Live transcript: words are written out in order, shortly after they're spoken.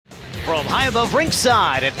from high above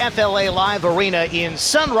ringside at FLA Live Arena in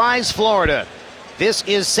Sunrise, Florida. This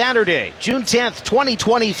is Saturday, June 10th,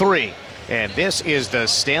 2023, and this is the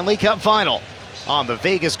Stanley Cup Final on the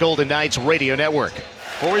Vegas Golden Knights radio network.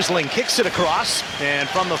 Forsling kicks it across, and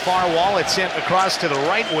from the far wall, it's sent across to the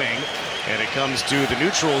right wing, and it comes to the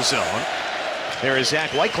neutral zone. There is Zach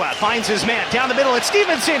Whitecloud, finds his man down the middle. It's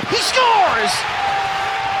Stevenson. He scores!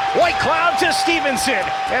 Whitecloud to Stevenson,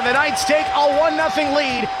 and the Knights take a 1-0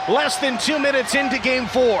 lead less than 2 minutes into Game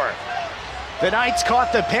 4. The Knights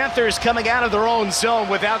caught the Panthers coming out of their own zone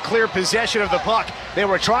without clear possession of the puck. They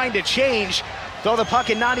were trying to change, though the puck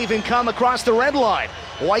had not even come across the red line.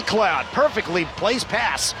 Whitecloud, perfectly placed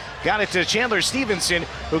pass, got it to Chandler Stevenson,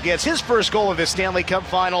 who gets his first goal of the Stanley Cup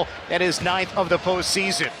Final and his 9th of the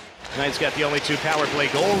postseason. Knights got the only 2 power play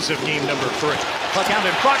goals of game number 3. Puck out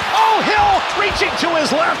in front. Oh, Hill reaching to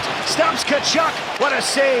his left. Stops Tkachuk. What a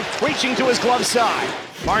save, reaching to his glove side.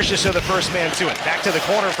 Marchessault the first man to it. Back to the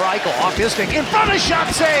corner for Eichel. Off his stick. In front, a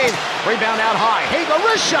shot save. Rebound out high. Hagel,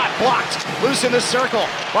 wrist shot blocked. Loose in the circle.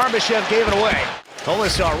 Barbashev gave it away.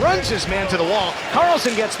 Kolesar runs his man to the wall.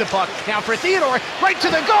 Carlson gets the puck. Now for Theodore. Right to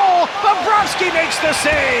the goal. Bobrovsky makes the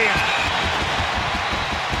save.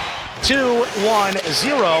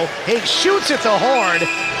 2-1-0. Higgs shoots at the horn.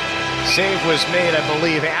 Save was made, I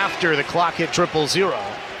believe, after the clock hit 0-0.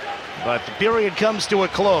 But the period comes to a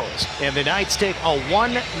close, and the Knights take a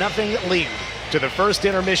 1-0 lead to the first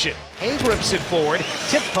intermission. Hayes rips it forward.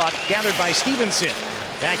 Tip puck gathered by Stevenson.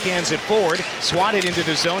 Backhands it forward. Swatted into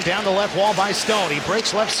the zone. Down the left wall by Stone. He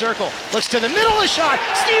breaks left circle. Looks to the middle of the shot.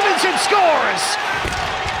 Stevenson scores!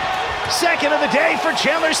 Second of the day for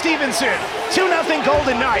Chandler Stevenson. 2-0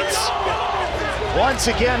 Golden Knights. Once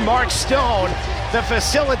again, Mark Stone, the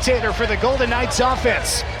facilitator for the Golden Knights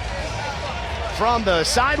offense. From the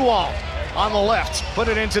sidewall on the left, put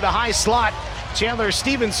it into the high slot. Chandler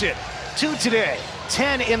Stevenson, 2 today,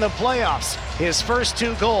 10 in the playoffs. His first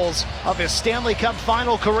 2 goals of his Stanley Cup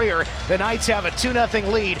Final career. The Knights have a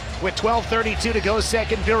 2-0 lead with 12:32 to go,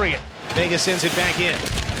 second period. Vegas sends it back in.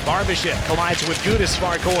 Barbashev collides with Gudas,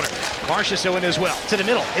 far corner. Marchessault in as well. To the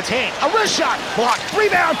middle, it's Hayne. A wrist shot, blocked,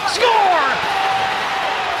 rebound, score!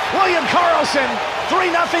 William Karlsson,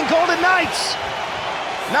 3-0 Golden Knights.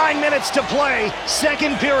 9 minutes to play,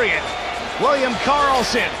 second period. William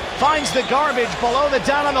Karlsson finds the garbage below the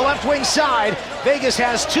dot on the left wing side. Vegas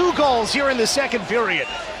has 2 goals here in the second period.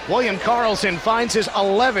 William Karlsson finds his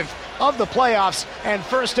 11th of the playoffs and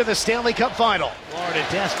first of the Stanley Cup Final. Florida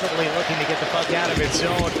desperately looking to get the puck out of its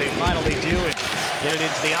zone. They finally do it. Get it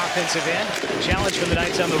into the offensive end. Challenge from the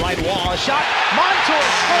Knights on the right wall. A shot. Montour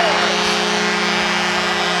scores.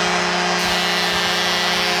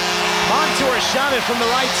 Montour shot it from the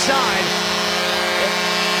right side. It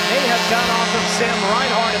may have gone off of Sam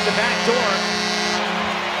Reinhart at the back door.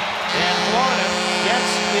 And Florida gets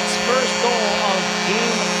its first goal of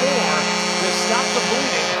Game 4 to stop the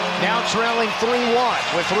bleeding. Now trailing 3-1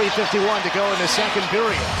 with 3:51 to go in the second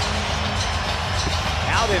period.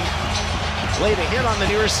 Alden laid a hit on the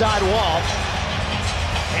near side wall.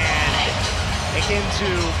 And it came to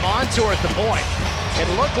Montour at the point. It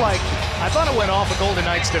looked like, I thought it went off a Golden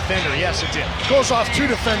Knights defender. Yes, it did. Goes off 2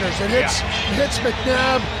 defenders, and hits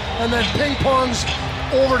McNabb, and then ping-pongs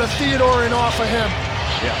over to Theodore and off of him.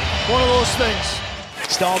 Yeah. One of those things.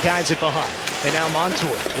 Stahl guides it behind. And now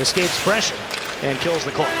Montour escapes pressure and kills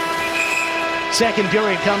the clock. Second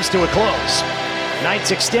period comes to a close.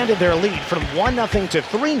 Knights extended their lead from 1-0 to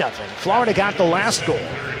 3-0. Florida got the last goal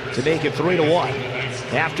to make it 3-1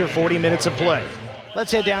 after 40 minutes of play.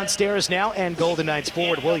 Let's head downstairs now, and Golden Knights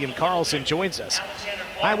forward William Karlsson joins us.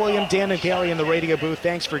 Hi, William. Dan and Gary in the radio booth.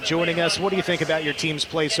 Thanks for joining us. What do you think about your team's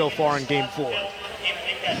play so far in Game 4?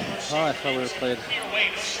 Oh, I thought we played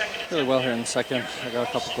really well here in the second. I got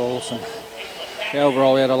a couple goals, and yeah,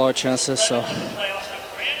 overall we had a lot of chances, so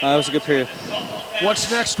it was a good period. What's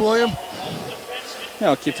next, William?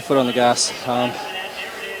 Yeah, I'll keep the foot on the gas. Try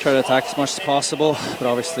to attack as much as possible, but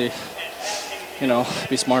obviously,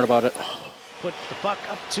 be smart about it. Put the puck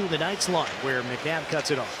up to the Knights line where McNabb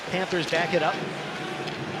cuts it off. Panthers back it up.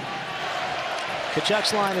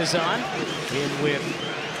 Tkachuk's line is on. In with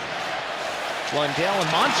Lundell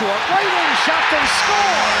and Montour. Right wing shot, they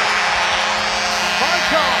score!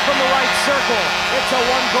 Barkov from the right circle. It's a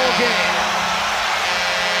 1-goal game.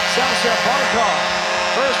 Sasha Barkov,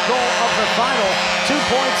 first goal of the final, 2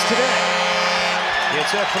 points today.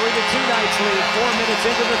 It's a 3-2 Knights lead, 4 minutes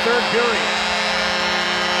into the third period.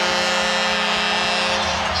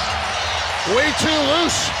 Way too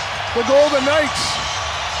loose, the Golden Knights.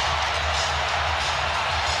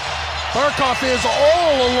 Barkov is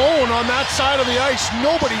all alone on that side of the ice,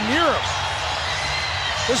 nobody near him.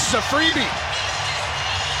 This is a freebie.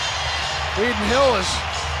 Eden Hill is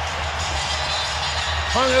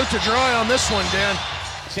hung out to dry on this one, Dan.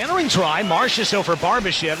 Centering try, Marchessault over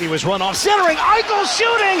Barbashev. He was run off. Centering, Eichel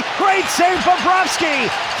shooting! Great save, Bobrovsky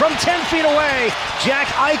from 10 feet away. Jack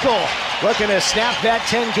Eichel looking to snap that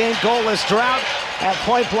 10-game goalless drought at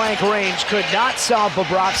point-blank range. Could not solve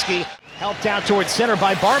Bobrovsky. Helped out towards center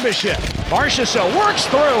by Barbashev. Marchessault works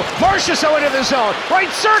through. Marchessault into the zone.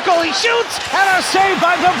 Right circle, he shoots, and a save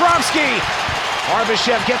by Bobrovsky.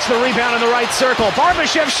 Barbashev gets the rebound in the right circle.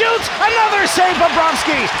 Barbashev shoots, another save,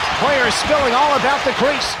 Bobrovsky. Players spilling all about the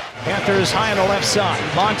crease. Panthers high on the left side.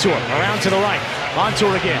 Montour around to the right.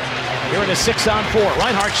 Montour again. Here in a 6-on-4.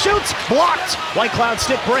 Reinhart shoots, blocked. White Cloud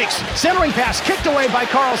stick breaks. Centering pass kicked away by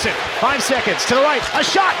Carlson. 5 seconds to the right. A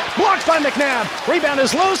shot blocked by McNabb. Rebound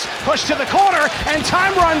is loose, pushed to the corner, and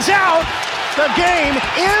time runs out. The game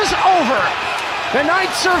is over. The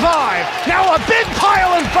Knights survive. Now a big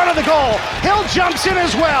pile in front of the goal. Hill jumps in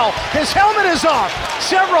as well. His helmet is off.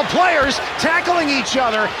 Several players tackling each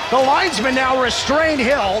other. The linesman now restrained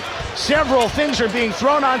Hill. Several things are being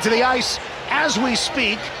thrown onto the ice as we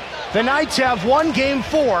speak. The Knights have won Game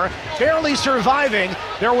 4, barely surviving.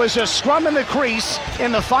 There was a scrum in the crease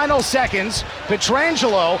in the final seconds.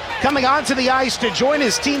 Pietrangelo coming onto the ice to join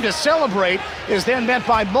his team to celebrate is then met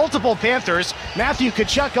by multiple Panthers. Matthew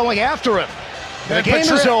Tkachuk going after him. The game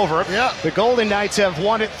is over. Yeah. The Golden Knights have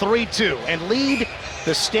won it 3-2 and lead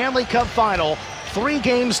the Stanley Cup Final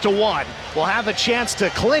 3-1. We'll have a chance to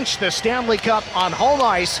clinch the Stanley Cup on home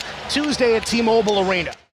ice Tuesday at T-Mobile Arena.